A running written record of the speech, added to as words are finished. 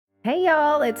Hey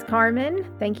y'all, it's Karmen.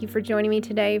 Thank you for joining me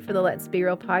today for the Let's Be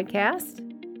Real podcast.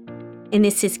 And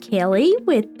this is Kelly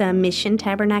with the Mission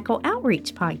Tabernacle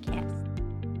Outreach podcast.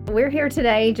 We're here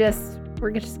today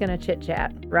we're just going to chit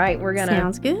chat, right?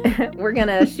 Sounds good. We're going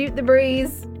to shoot the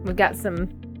breeze. We've got some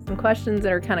questions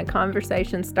that are kind of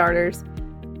conversation starters.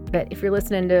 But if you're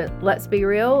listening to Let's Be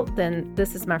Real, then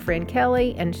this is my friend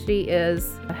Kelly, and she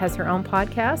has her own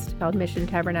podcast called Mission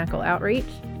Tabernacle Outreach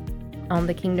on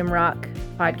the Kingdom Rock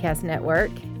Podcast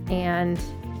Network. And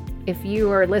if you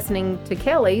are listening to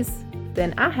Kelly's,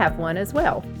 then I have one as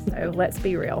well. So let's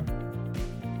be real.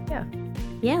 Yeah.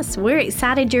 Yes, we're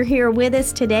excited you're here with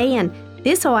us today. And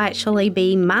this will actually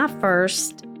be my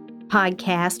first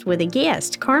podcast with a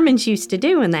guest. Carmen's used to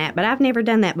doing that, but I've never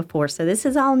done that before. So this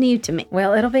is all new to me.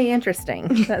 Well, it'll be interesting.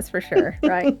 That's for sure,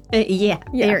 right? Yeah,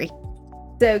 very.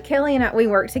 So Kelly and I, we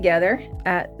work together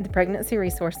at the Pregnancy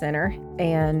Resource Center.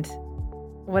 And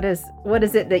what is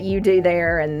it that you do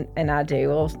there and I do?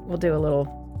 We'll do a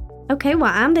little. Okay,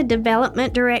 well, I'm the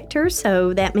development director,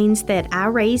 so that means that I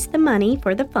raise the money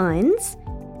for the funds,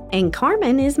 and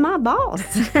Karmen is my boss.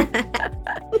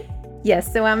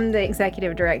 Yes, so I'm the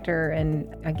executive director,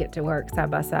 and I get to work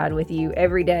side by side with you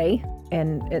every day,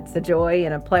 and it's a joy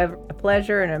and a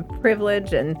pleasure and a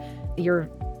privilege, and you're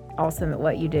awesome at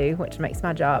what you do, which makes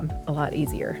my job a lot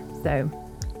easier. So.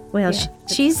 Well, yeah,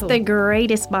 she's cool. The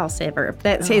greatest boss ever.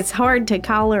 It's hard to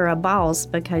call her a boss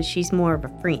because she's more of a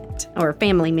friend or a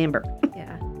family member.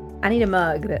 Yeah. I need a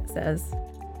mug that says,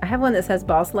 I have one that says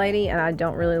boss lady, and I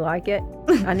don't really like it.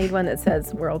 I need one that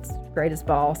says world's greatest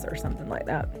boss or something like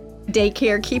that.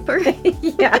 Daycare keeper.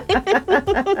 Yeah.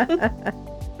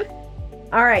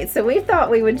 All right. So we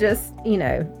thought we would just,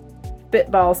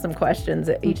 spitball some questions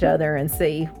at each other and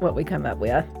see what we come up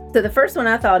with. So the first one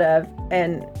I thought of,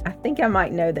 and I think I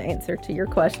might know the answer to your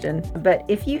question, but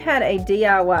if you had a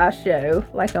DIY show,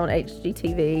 like on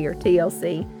HGTV or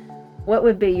TLC, what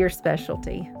would be your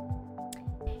specialty?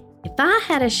 If I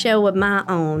had a show of my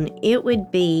own, it would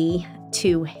be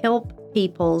to help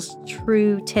people's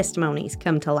true testimonies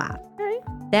come to life.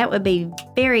 That would be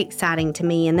very exciting to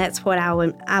me, and that's what I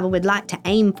would like to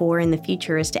aim for in the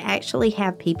future, is to actually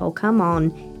have people come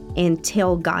on and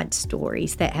tell God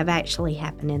stories that have actually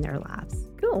happened in their lives.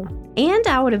 Cool. And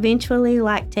I would eventually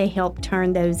like to help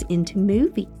turn those into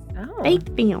movies,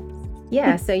 faith films.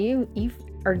 Yeah, so you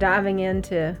are diving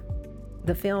into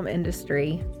the film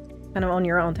industry kind of on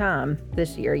your own time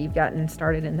this year. You've gotten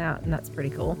started in that, and that's pretty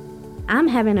cool. I'm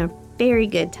having a very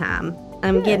good time.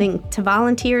 I'm getting to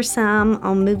volunteer some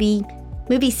on movie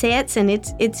sets, and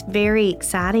it's very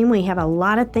exciting. We have a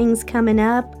lot of things coming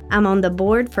up. I'm on the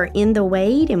board for In the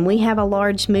Wade, and we have a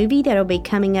large movie that'll be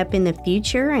coming up in the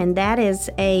future, and that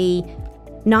is a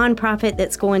nonprofit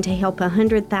that's going to help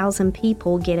 100,000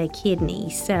 people get a kidney.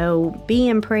 So be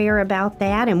in prayer about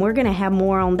that, and we're going to have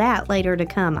more on that later to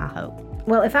come, I hope.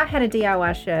 Well, if I had a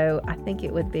DIY show, I think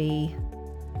it would be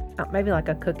maybe like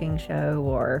a cooking show,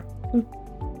 or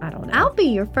I don't know. I'll be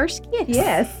your first guest.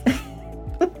 Yes.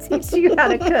 Teach you how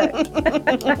to cook.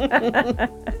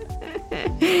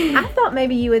 I thought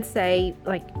maybe you would say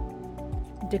like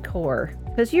decor,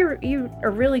 because you are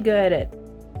really good at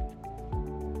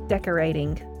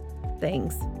decorating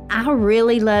things. I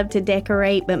really love to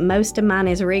decorate, but most of mine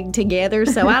is rigged together,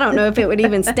 so I don't know if it would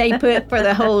even stay put for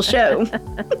the whole show.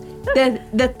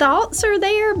 The thoughts are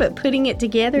there, but putting it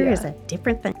together is a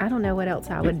different thing. I don't know what else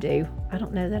I would do. I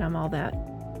don't know that I'm all that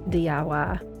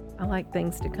DIY. I like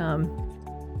things to come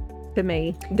to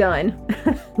me done.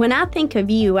 When I think of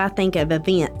you, I think of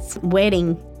events,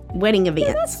 wedding events.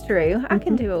 Yeah, that's true. I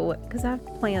can do because I've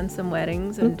planned some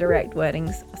weddings and direct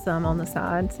weddings, some on the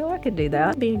side, so I could do that.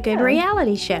 It'd be a good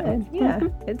reality show. Yeah,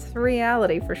 it's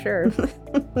reality for sure.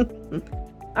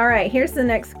 All right, here's the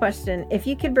next question. If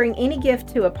you could bring any gift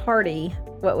to a party,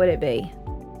 what would it be?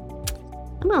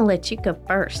 I'm going to let you go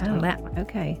first on that one.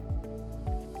 Okay.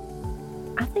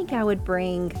 I think I would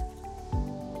bring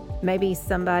maybe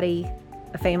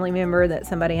a family member that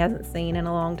somebody hasn't seen in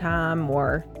a long time,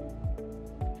 or,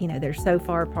 they're so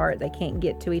far apart they can't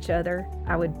get to each other.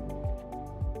 I would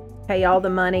pay all the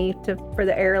money for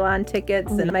the airline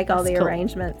tickets and make all the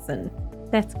arrangements, and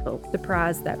that's cool.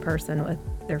 Surprise that person with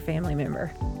their family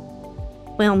member.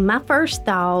 Well, my first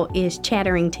thought is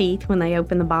chattering teeth when they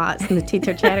open the box and the teeth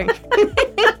are chattering.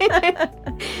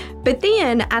 But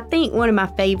then I think one of my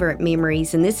favorite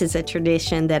memories, and this is a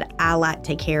tradition that I like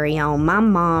to carry on. My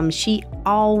mom, she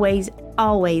always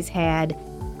had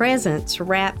presents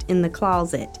wrapped in the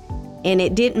closet. And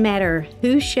it didn't matter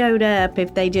who showed up,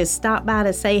 if they just stopped by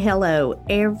to say hello.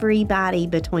 Everybody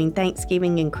between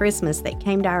Thanksgiving and Christmas that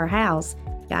came to our house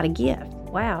got a gift.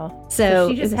 Wow. So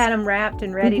she just had them wrapped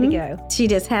and ready to go. She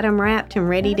just had them wrapped and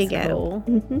ready to go.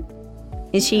 Cool.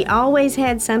 And she always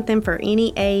had something for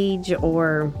any age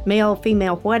or male,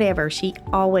 female, whatever. She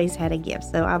always had a gift.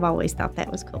 So I've always thought that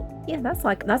was cool. Yeah,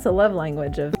 that's a love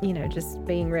language of, just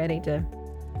being ready to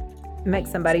make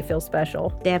somebody feel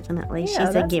special. Definitely. Yeah,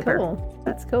 She's a giver. Cool.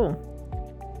 That's cool.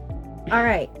 All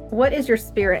right. What is your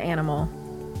spirit animal?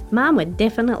 Mine would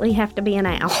definitely have to be an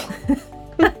owl.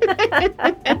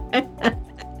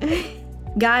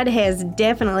 God has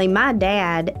definitely, my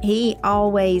dad, he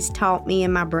always taught me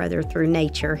and my brother through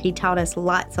nature. He taught us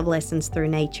lots of lessons through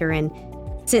nature. And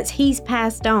since he's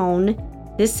passed on,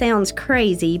 this sounds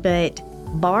crazy, but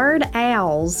barred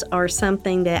owls are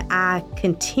something that I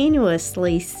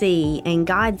continuously see, and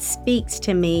God speaks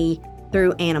to me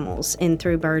through animals and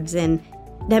through birds. And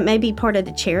that may be part of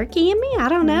the Cherokee in me. I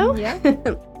don't know. Yeah.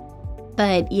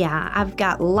 But yeah, I've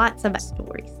got lots of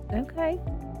stories. Okay.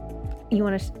 You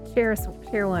want to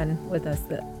share one with us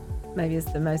that maybe is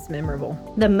the most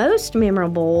memorable? The most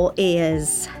memorable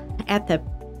is at the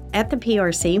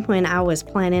PRC when I was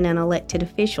planning an elected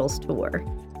officials tour.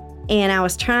 And I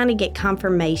was trying to get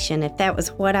confirmation if that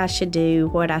was what I should do,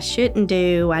 what I shouldn't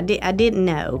do. I didn't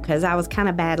know because I was kind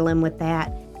of battling with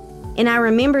that. And I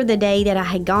remember the day that I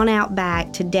had gone out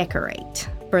back to decorate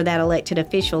for that elected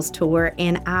officials tour,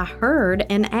 and I heard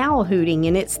an owl hooting,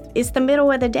 and it's the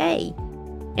middle of the day.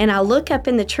 And I look up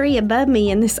in the tree above me,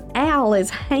 and this owl is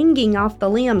hanging off the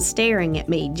limb staring at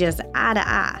me, just eye to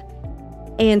eye.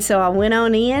 And so I went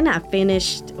on in, I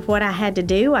finished what I had to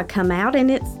do, I come out,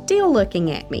 and it's still looking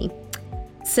at me.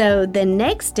 So the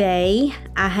next day,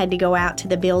 I had to go out to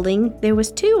the building. There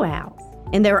was 2 owls,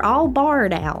 and they're all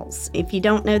barred owls. If you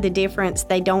don't know the difference,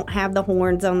 they don't have the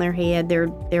horns on their head,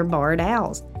 they're barred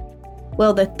owls.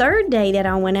 Well, the 3rd day that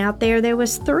I went out there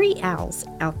was 3 owls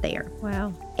out there.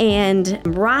 Wow. And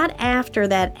right after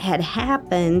that had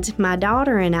happened, my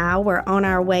daughter and I were on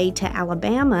our way to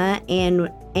Alabama,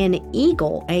 and an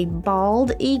eagle, a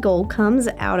bald eagle, comes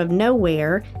out of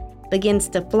nowhere, begins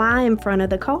to fly in front of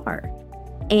the car.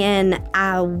 And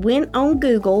I went on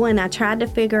Google and I tried to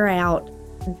figure out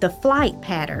the flight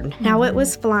pattern, how it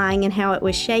was flying and how it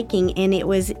was shaking, and it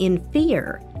was in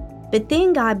fear. But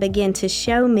then God began to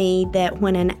show me that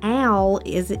when an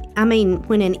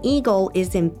eagle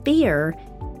is in fear,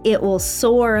 it will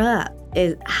soar up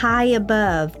high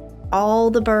above all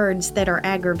the birds that are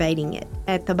aggravating it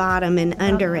at the bottom and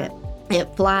under it.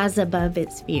 It flies above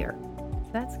its fear.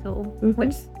 That's cool.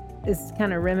 Which is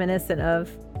kind of reminiscent of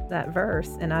that verse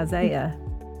in Isaiah.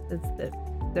 It's that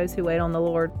those who wait on the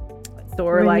Lord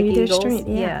soar like eagles. Strength,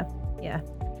 yeah.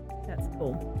 That's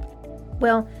cool.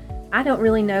 Well, I don't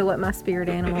really know what my spirit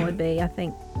animal would be. I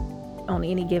think on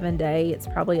any given day, it's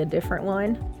probably a different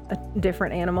one, a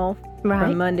different animal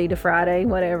from Monday to Friday,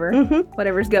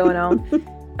 whatever's going on.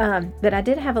 But I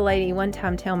did have a lady one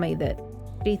time tell me that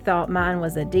she thought mine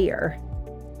was a deer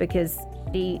because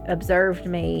she observed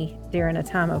me during a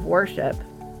time of worship,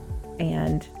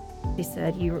 and she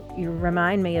said, you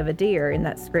remind me of a deer in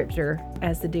that scripture,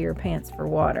 as the deer pants for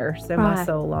water, so my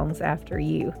soul longs after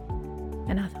you.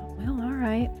 And I thought, well, all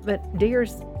right, but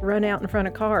deers run out in front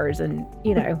of cars and,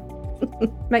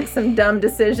 make some dumb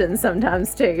decisions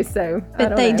sometimes too. So,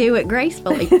 but they do it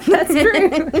gracefully. That's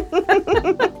true.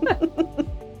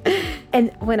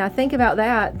 And when I think about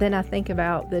that, then I think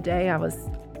about the day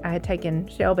I had taken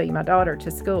Shelby, my daughter, to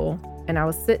school, and I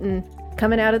was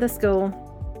coming out of the school.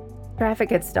 Traffic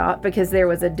had stopped because there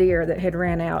was a deer that had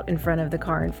ran out in front of the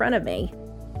car in front of me.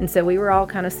 And so we were all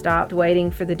kind of stopped waiting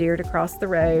for the deer to cross the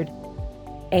road.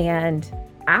 And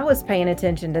I was paying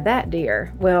attention to that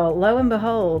deer. Well, lo and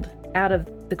behold, out of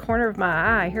the corner of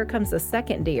my eye, here comes a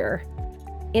second deer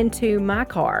into my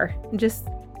car, just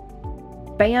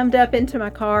bammed up into my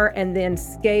car, and then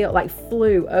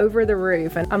flew over the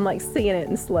roof. And I'm seeing it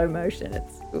in slow motion. It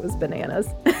was bananas.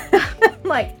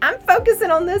 I'm focusing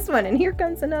on this one, and here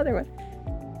comes another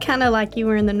one. Kind of like you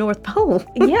were in the North Pole.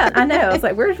 Yeah, I know. I was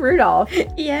like, where's Rudolph?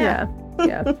 Yeah.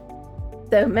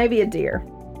 So maybe a deer.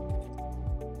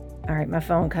 All right, my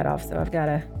phone cut off, so I've got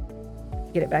to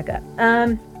get it back up.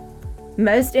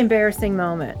 Most embarrassing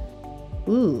moment.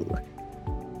 Ooh.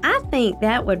 I think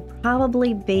that would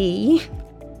probably be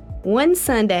one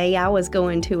Sunday I was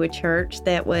going to a church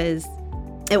that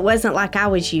it wasn't like I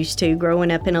was used to growing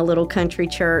up in a little country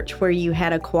church where you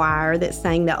had a choir that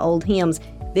sang the old hymns.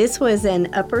 This was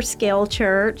an upper scale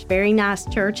church, very nice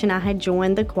church, and I had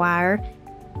joined the choir.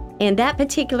 And that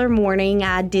particular morning,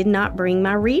 I did not bring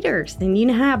my readers. And you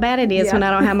know how bad it is when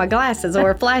I don't have my glasses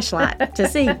or a flashlight to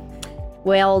see.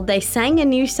 Well, they sang a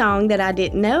new song that I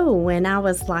didn't know, and I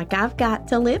was like, I've got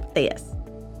to lip this.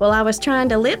 Well, I was trying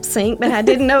to lip sync, but I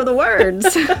didn't know the words.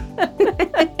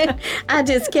 I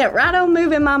just kept right on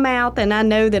moving my mouth, and I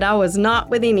know that I was not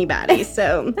with anybody.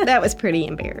 So that was pretty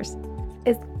embarrassing.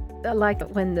 It's like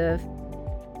when the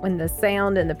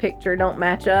sound and the picture don't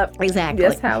match up. Exactly.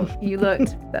 That's how you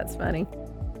looked. That's funny.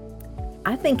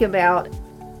 I think about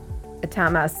a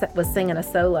time I was singing a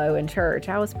solo in church.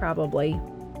 I was probably,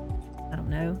 I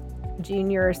don't know,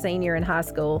 junior or senior in high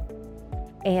school.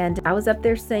 And I was up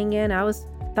there singing.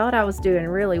 Thought I was doing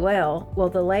really well. Well,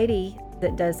 the lady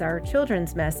that does our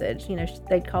children's message,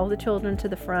 they'd call the children to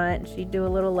the front, and she'd do a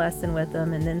little lesson with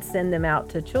them and then send them out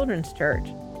to children's church.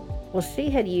 Well, she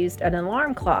had used an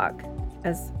alarm clock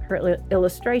as her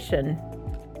illustration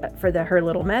for her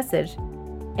little message.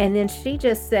 And then she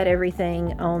just set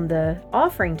everything on the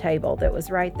offering table that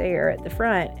was right there at the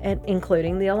front, and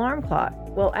including the alarm clock.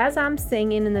 Well, as I'm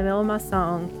singing in the middle of my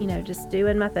song, just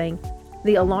doing my thing,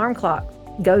 the alarm clock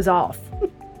goes off.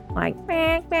 Like,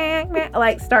 meh, meh, meh,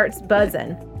 like starts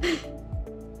buzzing.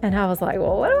 And I was like,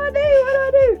 well, what do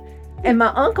I do? And my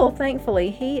uncle,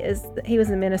 thankfully, he was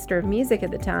a minister of music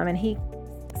at the time, and he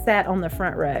sat on the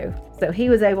front row. So he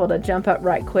was able to jump up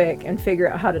right quick and figure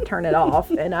out how to turn it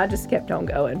off. And I just kept on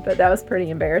going. But that was pretty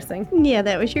embarrassing. Yeah,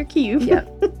 that was your cue. Yeah.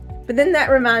 But then that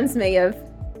reminds me of,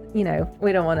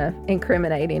 we don't want to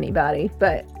incriminate anybody,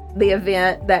 but the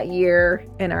event that year,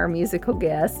 and our musical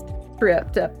guest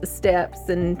tripped up the steps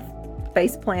and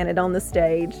face planted on the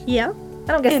stage. Yeah. I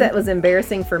don't guess that was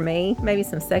embarrassing for me. Maybe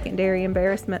some secondary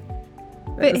embarrassment.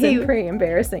 But it was pretty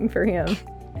embarrassing for him.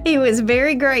 He was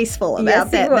very graceful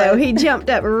about that, though. He jumped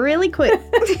up really quick.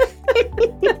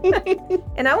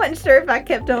 And I wasn't sure if I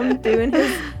kept on doing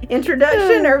his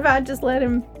introduction or if I just let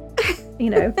him,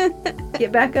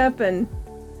 get back up and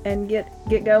get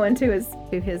going to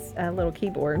his little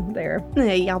keyboard there.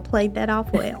 Yeah, y'all played that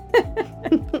off well.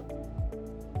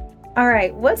 All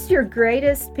right, what's your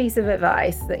greatest piece of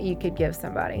advice that you could give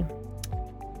somebody?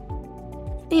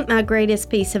 I think my greatest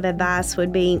piece of advice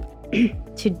would be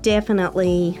to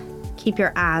definitely keep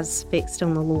your eyes fixed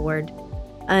on the Lord.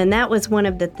 And that was one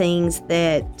of the things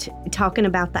that, talking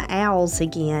about the owls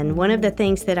again, one of the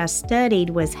things that I studied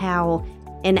was how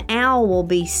an owl will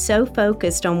be so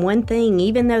focused on one thing,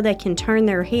 even though they can turn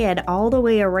their head all the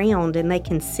way around and they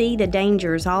can see the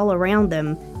dangers all around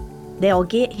them. They'll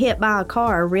get hit by a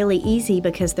car really easy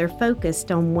because they're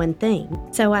focused on one thing.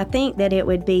 So I think that it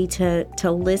would be to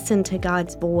listen to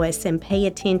God's voice and pay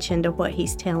attention to what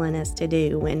He's telling us to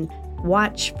do, and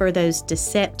watch for those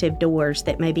deceptive doors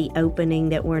that may be opening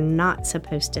that we're not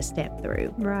supposed to step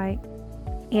through. Right.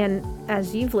 And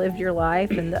as you've lived your life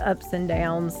and the ups and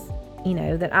downs,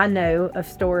 that I know of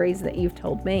stories that you've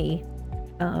told me,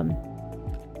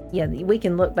 we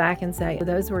can look back and say,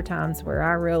 those were times where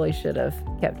I really should have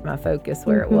kept my focus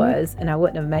where it was, and I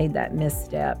wouldn't have made that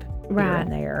misstep here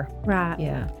and there. Right.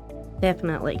 Yeah.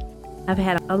 Definitely. I've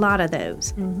had a lot of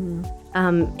those. Mm-hmm.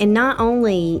 And not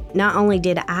only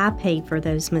did I pay for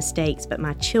those mistakes, but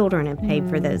my children have paid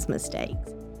for those mistakes.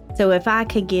 So if I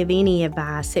could give any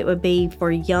advice, it would be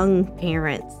for young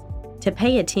parents to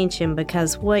pay attention,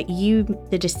 because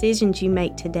the decisions you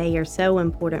make today are so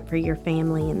important for your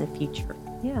family in the future.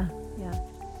 Yeah.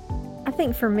 I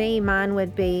think for me, mine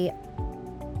would be,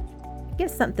 I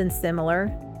guess, something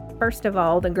similar. First of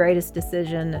all, the greatest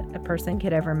decision a person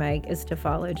could ever make is to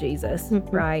follow Jesus,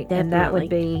 right? Definitely. And that would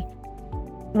be,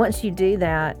 once you do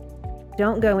that,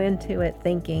 don't go into it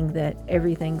thinking that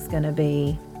everything's going to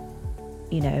be,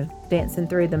 dancing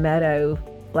through the meadow,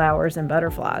 flowers and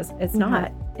butterflies. It's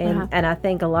not. And I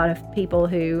think a lot of people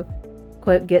who,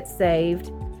 quote, get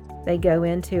saved, they go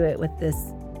into it with this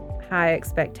high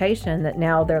expectation that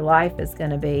now their life is going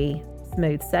to be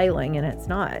smooth sailing, and it's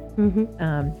not.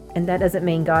 And that doesn't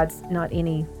mean God's not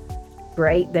any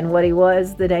great than what He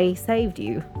was the day He saved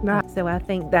you. Right. So I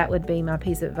think that would be my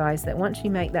piece of advice, that once you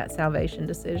make that salvation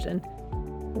decision,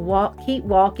 keep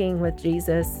walking with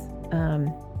Jesus,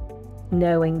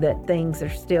 knowing that things are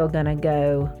still going to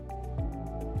go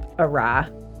awry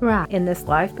in this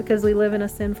life, because we live in a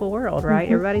sinful world,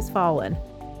 right? Everybody's fallen.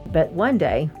 But one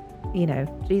day,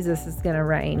 Jesus is going to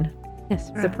reign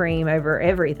supreme over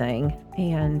everything,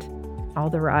 and all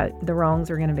the wrongs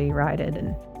are going to be righted,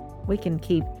 and we can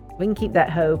keep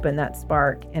that hope and that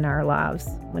spark in our lives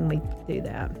when we do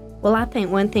that. Well, I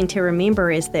think one thing to remember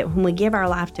is that when we give our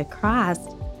life to Christ,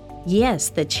 yes,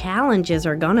 the challenges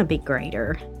are going to be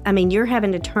greater. I mean, you're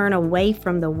having to turn away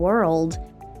from the world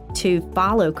to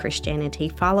follow Christianity,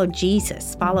 follow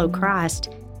Jesus, follow Christ,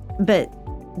 but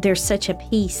there's such a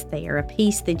peace there, a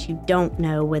peace that you don't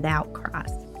know without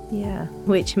Christ. Yeah.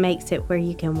 Which makes it where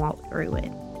you can walk through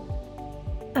it.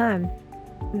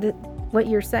 what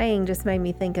you're saying just made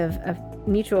me think of a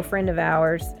mutual friend of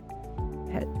ours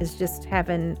is just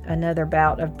having another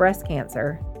bout of breast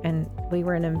cancer. And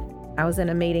I was in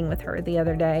a meeting with her the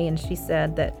other day, and she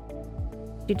said that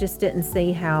she just didn't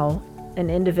see how an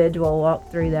individual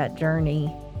walked through that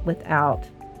journey without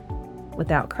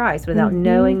Christ, without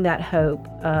knowing that hope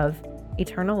of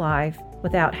eternal life,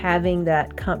 without having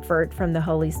that comfort from the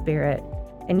Holy Spirit.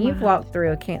 And you've walked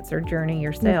through a cancer journey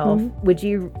yourself. Would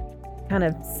you kind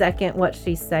of second what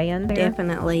she's saying there?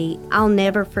 Definitely. I'll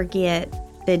never forget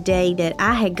the day that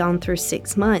I had gone through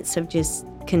 6 months of just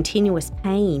continuous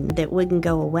pain that wouldn't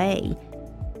go away.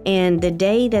 And the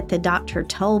day that the doctor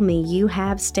told me, you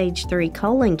have stage 3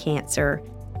 colon cancer,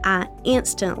 I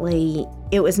instantly,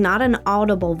 it was not an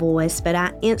audible voice, but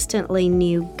I instantly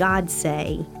knew God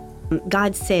said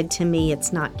to me,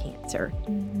 it's not cancer.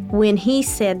 When he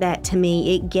said that to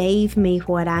me, it gave me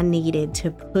what I needed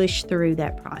to push through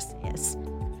that process.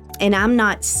 And I'm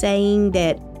not saying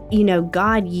that,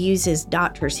 God uses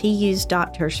doctors. He used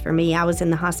doctors for me. I was in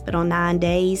the hospital 9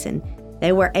 days, and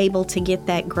they were able to get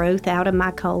that growth out of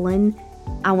my colon.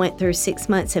 I went through 6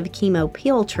 months of chemo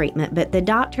pill treatment, but the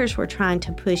doctors were trying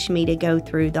to push me to go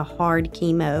through the hard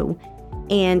chemo.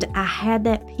 And I had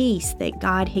that peace that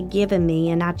God had given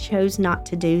me, and I chose not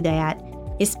to do that.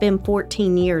 It's been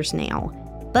 14 years now,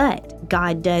 but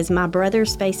God does. My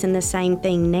brother's facing the same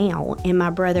thing now, and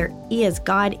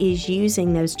God is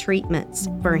using those treatments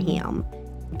for him.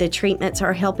 The treatments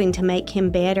are helping to make him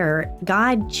better.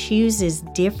 God chooses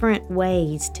different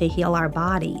ways to heal our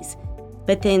bodies,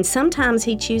 but then sometimes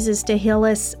he chooses to heal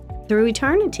us through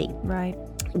eternity. Right.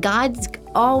 God's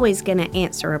always going to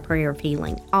answer a prayer of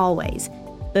healing, always.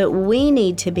 But we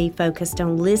need to be focused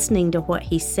on listening to what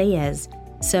he says,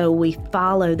 so we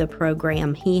follow the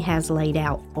program he has laid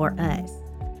out for us.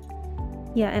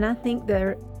 Yeah, and I think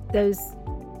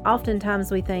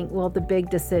oftentimes we think, well, the big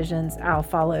decisions, I'll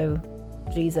follow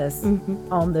Jesus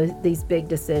on these big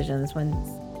decisions when,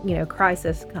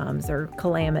 crisis comes or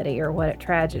calamity or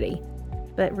tragedy.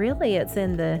 But really it's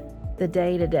in the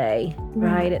day-to-day,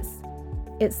 right?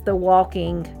 It's the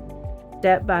walking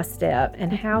step by step,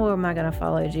 and how am I going to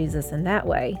follow Jesus in that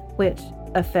way, which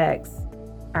affects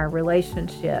our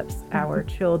relationships, our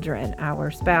children,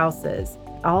 our spouses,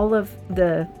 all of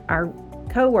our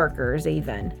coworkers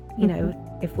even.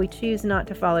 If we choose not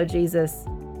to follow Jesus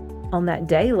on that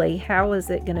daily, how is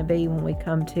it going to be when we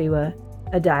come to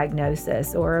a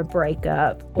diagnosis or a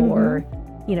breakup or,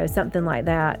 something like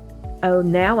that? Oh,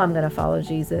 now I'm going to follow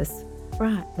Jesus.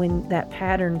 Right. When that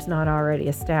pattern's not already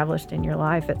established in your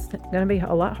life, it's going to be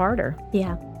a lot harder.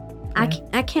 Yeah.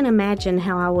 I can't imagine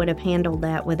how I would have handled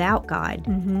that without God.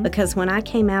 Because when I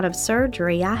came out of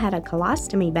surgery, I had a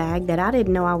colostomy bag that I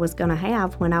didn't know I was going to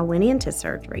have when I went into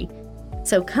surgery.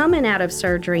 So coming out of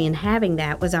surgery and having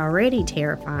that was already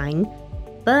terrifying.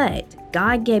 But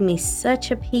God gave me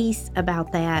such a peace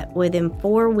about that. Within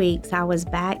 4 weeks, I was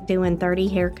back doing 30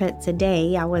 haircuts a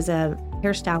day. I was a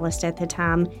hairstylist at the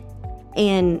time.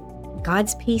 And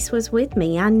God's peace was with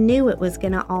me. I knew it was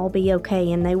going to all be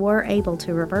okay, and they were able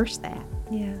to reverse that.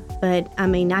 Yeah. But,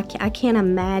 I can't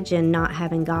imagine not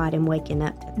having God and waking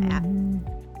up to that.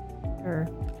 Sure.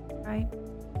 Right.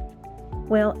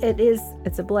 Well,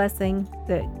 it's a blessing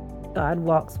that God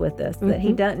walks with us, that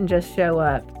he doesn't just show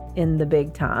up in the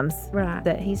big times. Right.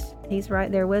 That he's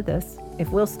right there with us.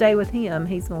 If we'll stay with him,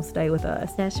 he's going to stay with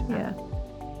us. That's right. Yeah.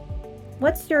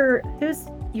 Who's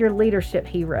your leadership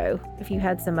hero, if you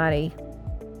had somebody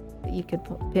that you could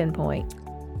pinpoint?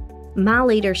 My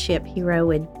leadership hero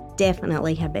would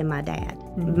definitely have been my dad.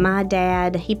 My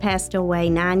dad, he passed away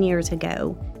 9 years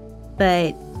ago,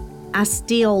 but I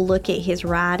still look at his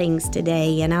writings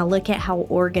today, and I look at how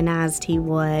organized he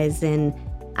was, and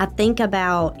I think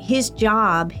about his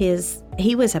job.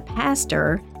 He was a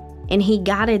pastor, and he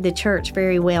guided the church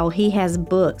very well. He has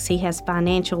books. He has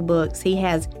financial books.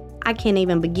 I can't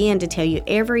even begin to tell you,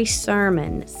 every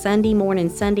sermon, Sunday morning,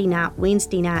 Sunday night,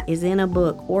 Wednesday night, is in a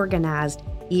book, organized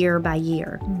year by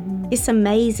year. It's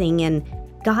amazing. And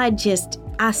God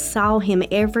I saw him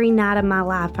every night of my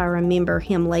life. I remember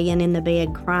him laying in the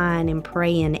bed crying and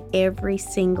praying every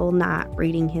single night,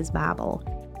 reading his Bible.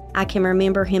 I can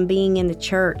remember him being in the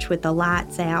church with the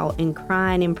lights out and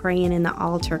crying and praying in the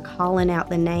altar, calling out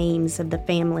the names of the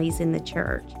families in the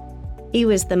church. He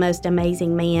was the most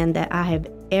amazing man that I have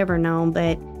ever known,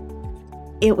 but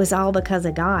it was all because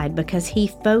of God, because he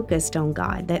focused on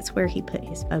God. That's where he put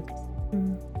his focus.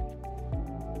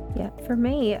 Yeah, for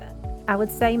me, I would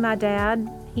say my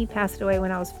dad. He passed away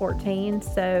when I was 14,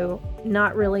 so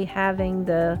not really having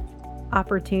the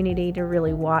opportunity to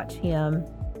really watch him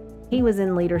he was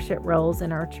in leadership roles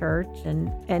in our church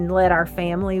and led our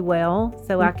family well.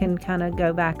 So I can kind of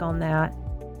go back on that.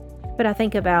 But I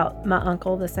think about my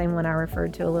uncle, the same one I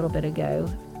referred to a little bit ago.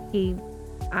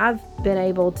 I've been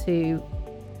able to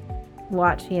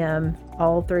watch him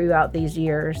all throughout these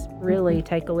years really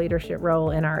take a leadership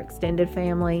role in our extended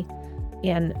family,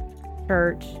 in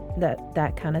church,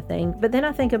 that kind of thing. But then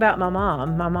I think about my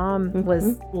mom. My mom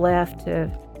was left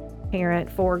to parent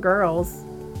 4 girls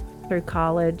through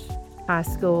college, high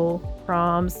school,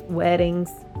 proms, weddings,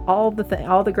 all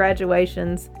the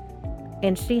graduations.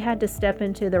 And she had to step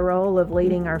into the role of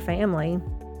leading our family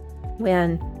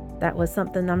when that was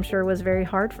something I'm sure was very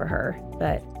hard for her.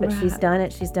 But she's done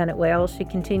it. She's done it well. She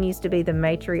continues to be the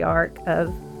matriarch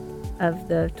of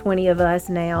the 20 of us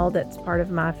now that's part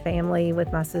of my family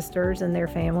with my sisters and their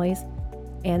families.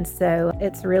 And so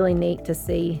it's really neat to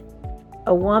see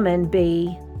a woman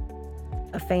be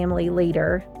a family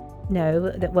leader.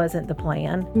 No, that wasn't the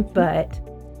plan, but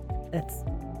that's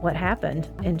what happened.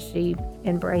 And she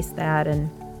embraced that.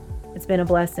 And it's been a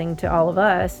blessing to all of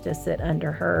us to sit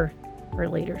under her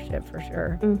leadership for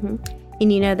sure.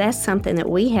 And that's something that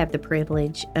we have the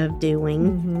privilege of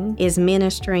doing is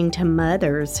ministering to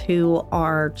mothers who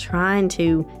are trying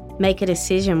to make a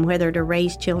decision whether to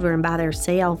raise children by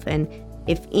themselves. And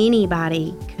if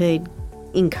anybody could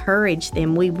encourage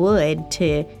them, we would,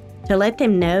 to let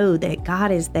them know that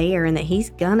God is there and that He's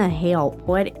gonna help.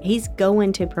 He's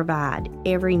going to provide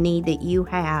every need that you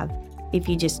have if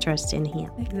you just trust in Him.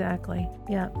 Exactly.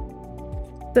 Yeah.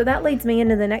 So that leads me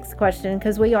into the next question,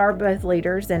 because we are both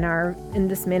leaders in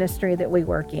this ministry that we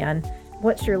work in.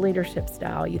 What's your leadership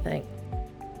style, you think?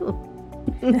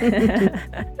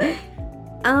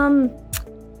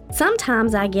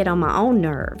 Sometimes I get on my own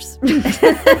nerves.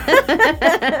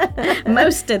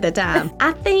 Most of the time.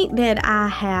 I think that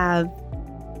I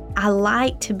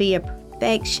like to be a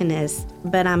perfectionist,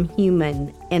 but I'm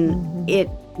human. And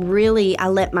I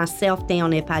let myself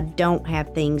down if I don't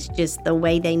have things just the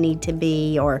way they need to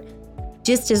be, or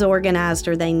just as organized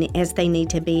as they need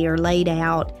to be, or laid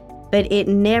out. But it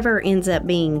never ends up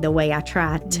being the way I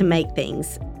try to make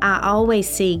things. I always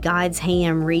see God's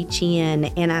hand reach in,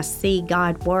 and I see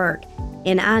God work.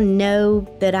 And I know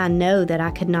that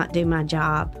I could not do my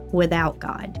job without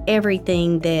God.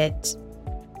 Everything that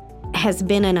has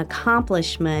been an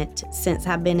accomplishment since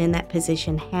I've been in that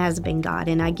position has been God,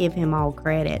 and I give Him all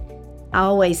credit. I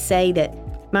always say that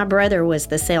my brother was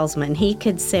the salesman. He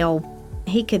could sell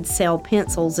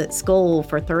pencils at school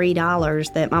for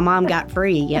 $3 that my mom got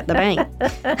free at the bank.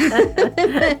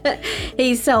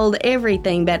 He sold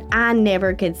everything, but I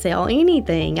never could sell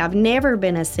anything. I've never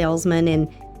been a salesman, and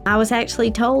I was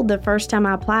actually told the first time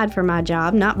I applied for my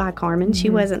job, not by Karmen, she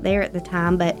wasn't there at the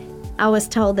time, but I was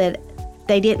told that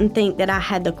they didn't think that I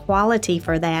had the quality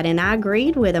for that, and I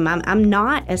agreed with them. I'm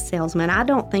not a salesman. I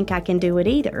don't think I can do it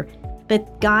either.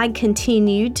 But God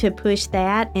continued to push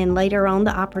that, and later on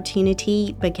the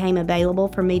opportunity became available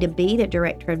for me to be the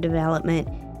director of development,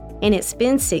 and it's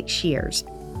been 6 years.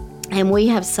 And we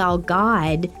have saw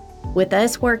God, with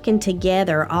us working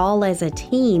together all as a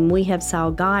team, we have saw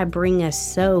God bring us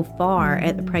so far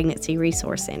at the Pregnancy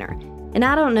Resource Center. And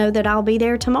I don't know that I'll be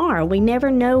there tomorrow. We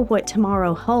never know what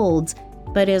tomorrow holds.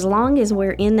 But as long as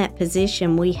we're in that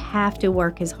position, we have to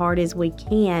work as hard as we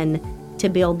can to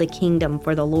build the kingdom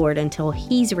for the Lord. Until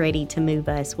He's ready to move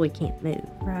us, we can't move.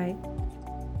 Right.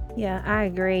 Yeah, I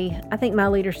agree. I think my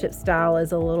leadership style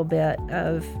is a little bit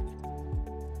of,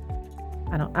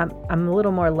 I'm a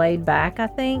little more laid back, I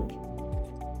think.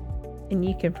 And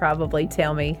you can probably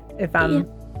tell me if I'm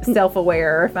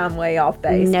self-aware or if I'm way off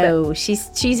base. No,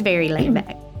 she's very laid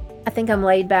back. I think I'm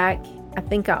laid back. I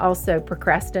think I also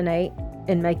procrastinate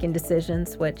in making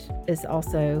decisions, which is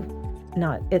also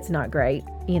not great,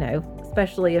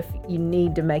 especially if you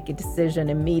need to make a decision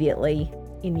immediately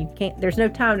and you can't, there's no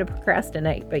time to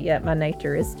procrastinate, but yet my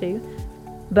nature is to.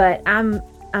 But I'm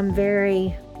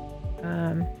very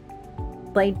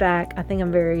laid back. I think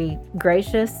I'm very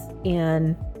gracious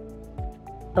in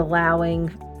allowing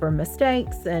for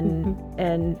mistakes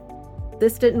and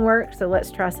this didn't work, so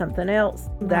let's try something else,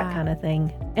 that kind of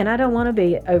thing. And I don't want to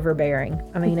be overbearing.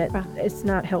 I mean, it's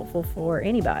not helpful for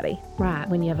anybody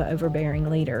when you have an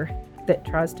overbearing leader that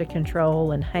tries to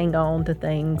control and hang on to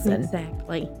things and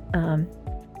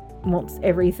wants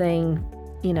everything,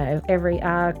 every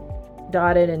I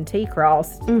dotted and T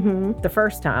crossed the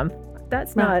first time.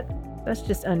 That's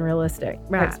just unrealistic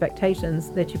expectations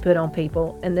that you put on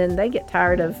people, and then they get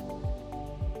tired of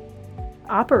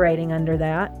operating under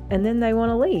that, and then they want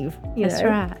to leave. That's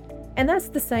right. And that's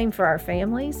the same for our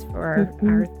families, for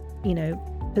our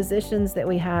positions that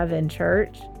we have in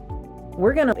church.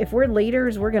 if we're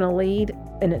leaders, we're gonna lead,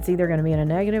 and it's either gonna be in a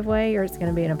negative way or it's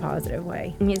gonna be in a positive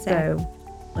way. Exactly. So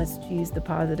let's choose the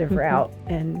positive route,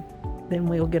 and then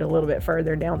we'll get a little bit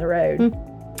further down the road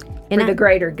for the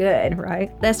greater good, right?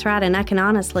 That's right. And I can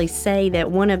honestly say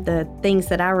that one of the things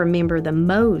that I remember the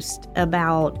most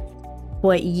about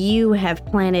what you have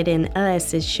planted in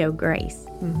us is show grace.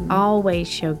 Always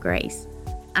show grace.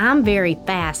 I'm very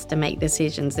fast to make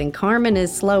decisions, and Karmen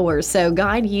is slower. So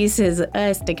God uses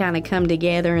us to kind of come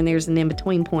together, and there's an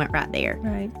in-between point right there.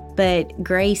 Right. But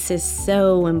grace is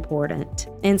so important.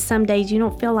 And some days you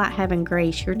don't feel like having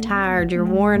grace. You're tired, you're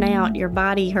worn out, your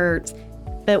body hurts.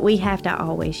 But we have to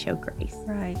always show grace.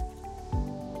 Right.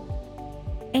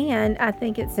 And I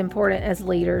think it's important as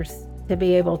leaders to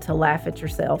be able to laugh at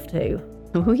yourself too.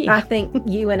 Oh, yeah. I think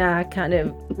you and I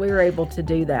we were able to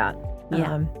do that.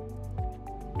 Yeah.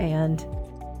 And,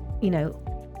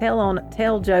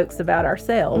 tell jokes about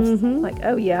ourselves. Like,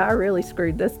 oh yeah, I really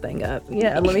screwed this thing up.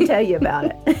 Yeah, let me tell you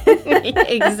about it.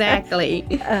 Exactly.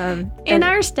 And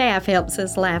our staff helps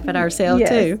us laugh at ourselves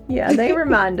too. Yeah, they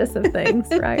remind us of things,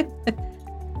 right?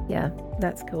 Yeah,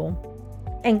 that's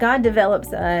cool. And God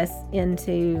develops us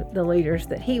into the leaders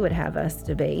that He would have us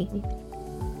to be,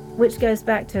 which goes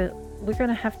back to we're going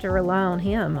to have to rely on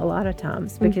Him a lot of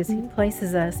times because He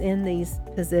places us in these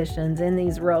positions, in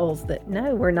these roles that,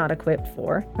 no, we're not equipped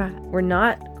for. Right. We're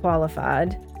not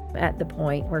qualified at the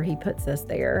point where He puts us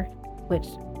there, which,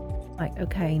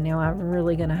 okay, now I'm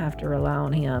really going to have to rely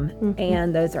on Him.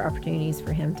 And those are opportunities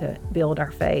for Him to build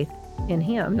our faith in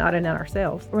Him, not in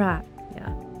ourselves. Right.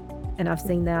 Yeah. And I've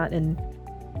seen that. And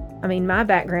my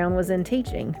background was in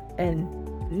teaching and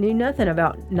knew nothing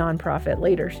about nonprofit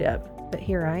leadership. But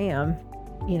here I am,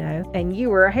 and you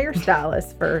were a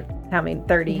hairstylist for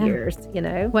 30 years,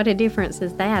 What a difference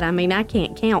is that? I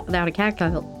can't count without a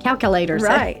calculator.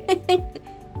 Right.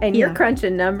 And you're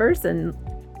crunching numbers and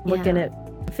looking at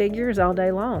figures all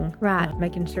day long. Right.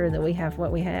 Making sure that we have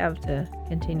what we have to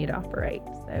continue to operate.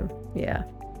 So, yeah.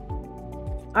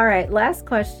 All right. Last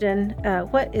question.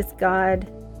 What has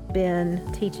God been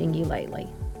teaching you lately?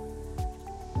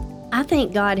 I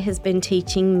think God has been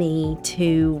teaching me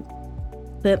to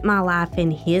put my life in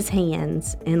His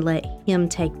hands and let Him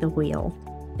take the wheel.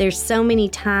 There's so many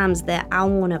times that I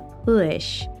want to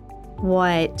push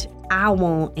what I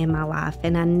want in my life,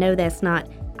 and I know that's not.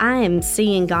 I am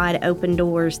seeing God open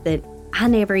doors that I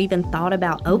never even thought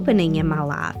about opening in my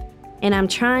life. And I'm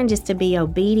trying just to be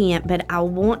obedient, but I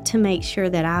want to make sure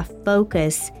that I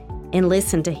focus and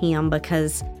listen to Him,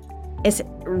 because it's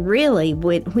really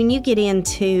when you get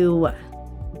into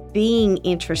being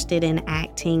interested in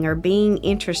acting or being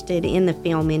interested in the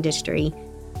film industry,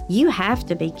 you have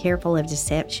to be careful of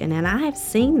deception. And I have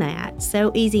seen that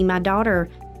so easy. My daughter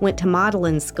went to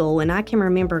modeling school, and I can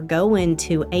remember going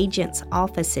to agents'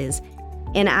 offices,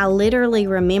 and I literally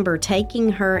remember taking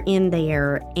her in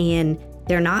there, and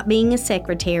there not being a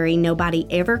secretary, nobody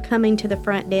ever coming to the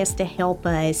front desk to help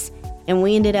us, and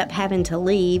we ended up having to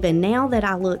leave. And now that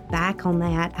I look back on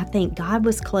that, I think God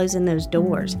was closing those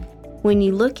doors. When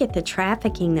you look at the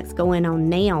trafficking that's going on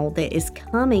now that is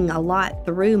coming a lot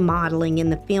through modeling in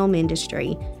the film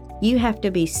industry, you have to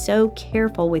be so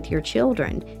careful with your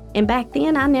children. And back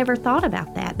then, I never thought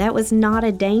about that. That was not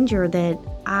a danger that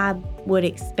I would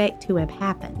expect to have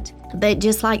happened. But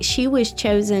just like she was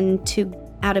chosen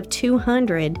out of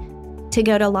 200 to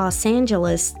go to Los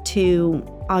Angeles to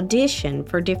audition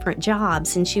for different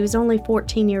jobs, and she was only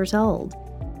 14 years old.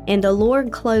 And the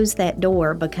Lord closed that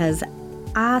door because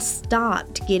I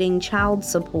stopped getting child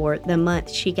support the month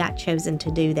she got chosen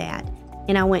to do that.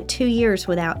 And I went 2 years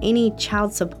without any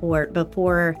child support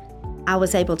before I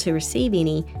was able to receive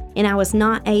any. And I was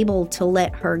not able to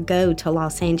let her go to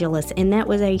Los Angeles. And that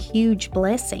was a huge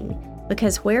blessing,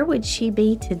 because where would she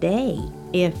be today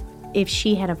if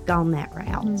she had have gone that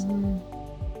route?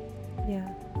 Yeah.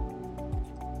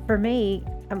 For me,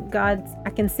 I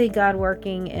can see God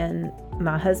working in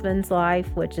my husband's life,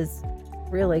 which is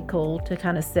really cool to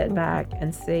kind of sit back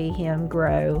and see him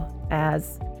grow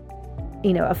as,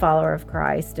 a follower of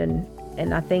Christ.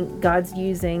 And I think God's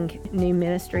using new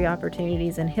ministry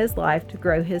opportunities in his life to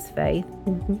grow his faith,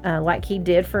 like He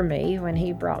did for me when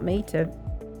He brought me to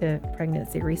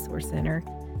Pregnancy Resource Center.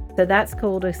 So that's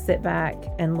cool to sit back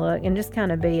and look and just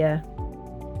kind of be a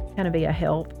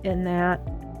help in that.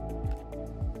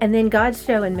 And then God's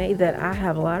showing me that I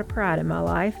have a lot of pride in my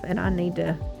life, and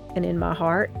and in my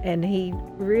heart, and He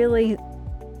really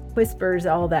whispers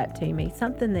all that to me,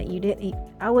 something that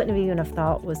I wouldn't even have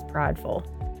thought was prideful.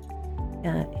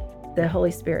 The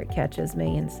Holy Spirit catches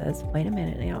me and says, wait a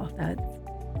minute now,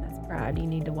 that's pride. You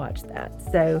need to watch that.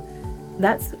 So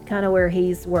that's kind of where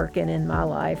he's working in my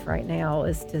life right now,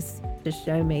 is to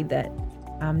show me that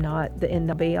I'm not the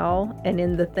end be all, and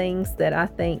in the things that I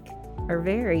think are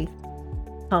very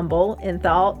humble in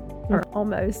thought are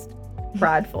almost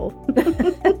prideful.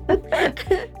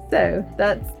 So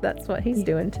that's what he's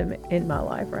doing to me in my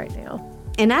life right now.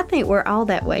 And I think we're all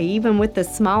that way, even with the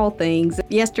small things.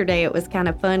 Yesterday it was kind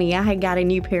of funny. I had got a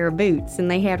new pair of boots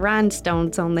and they had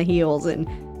rhinestones on the heels, and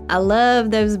I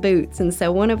love those boots. And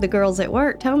so one of the girls at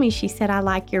work told me, she said, "I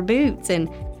like your boots." And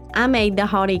I made the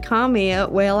haughty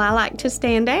comment, "Well, I like to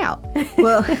stand out."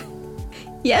 Well,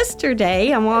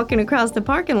 yesterday I'm walking across the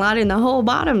parking lot and the whole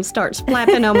bottom starts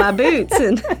flapping on my boots.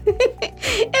 And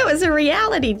it was a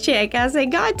reality check. I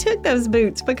said, God took those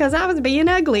boots because I was being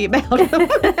ugly about them.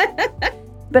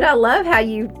 But I love how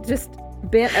you just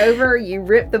bent over, you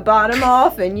ripped the bottom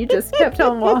off, and you just kept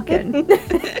on walking.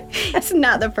 It's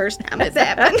not the first time it's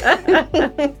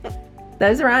happened.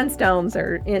 Those rhinestones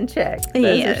are in check.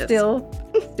 Those Yes. are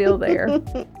still there.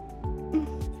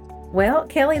 Well,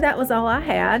 Kelly, that was all I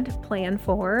had planned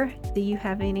for. Do you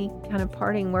have any kind of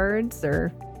parting words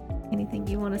or anything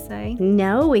you want to say?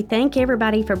 No, we thank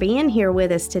everybody for being here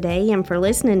with us today and for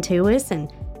listening to us. And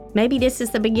maybe this is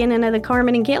the beginning of the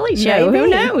Karmen and Kelly show. Maybe. Who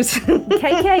knows?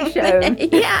 KK show.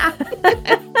 Yeah.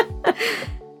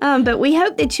 But we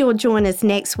hope that you'll join us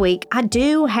next week. I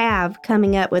do have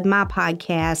coming up with my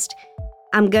podcast,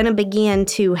 I'm going to begin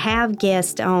to have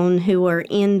guests on who are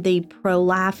in the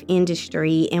pro-life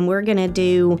industry, and we're going to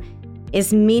do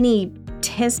as many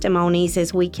testimonies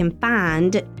as we can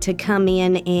find to come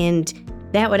in, and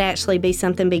that would actually be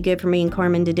something be good for me and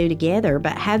Karmen to do together,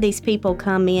 but have these people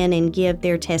come in and give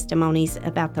their testimonies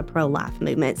about the pro-life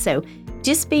movement. So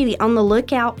just be on the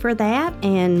lookout for that,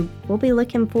 and we'll be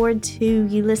looking forward to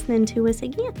you listening to us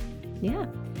again. Yeah.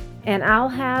 And I'll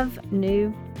have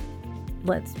new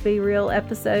Let's Be Real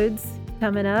episodes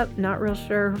coming up. Not real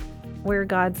sure where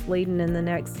God's leading in the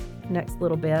next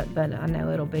little bit, but I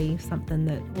know it'll be something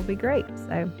that will be great.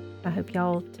 So I hope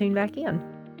y'all tune back in.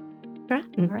 Right.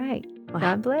 All right. Well,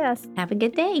 God bless. have a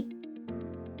good day.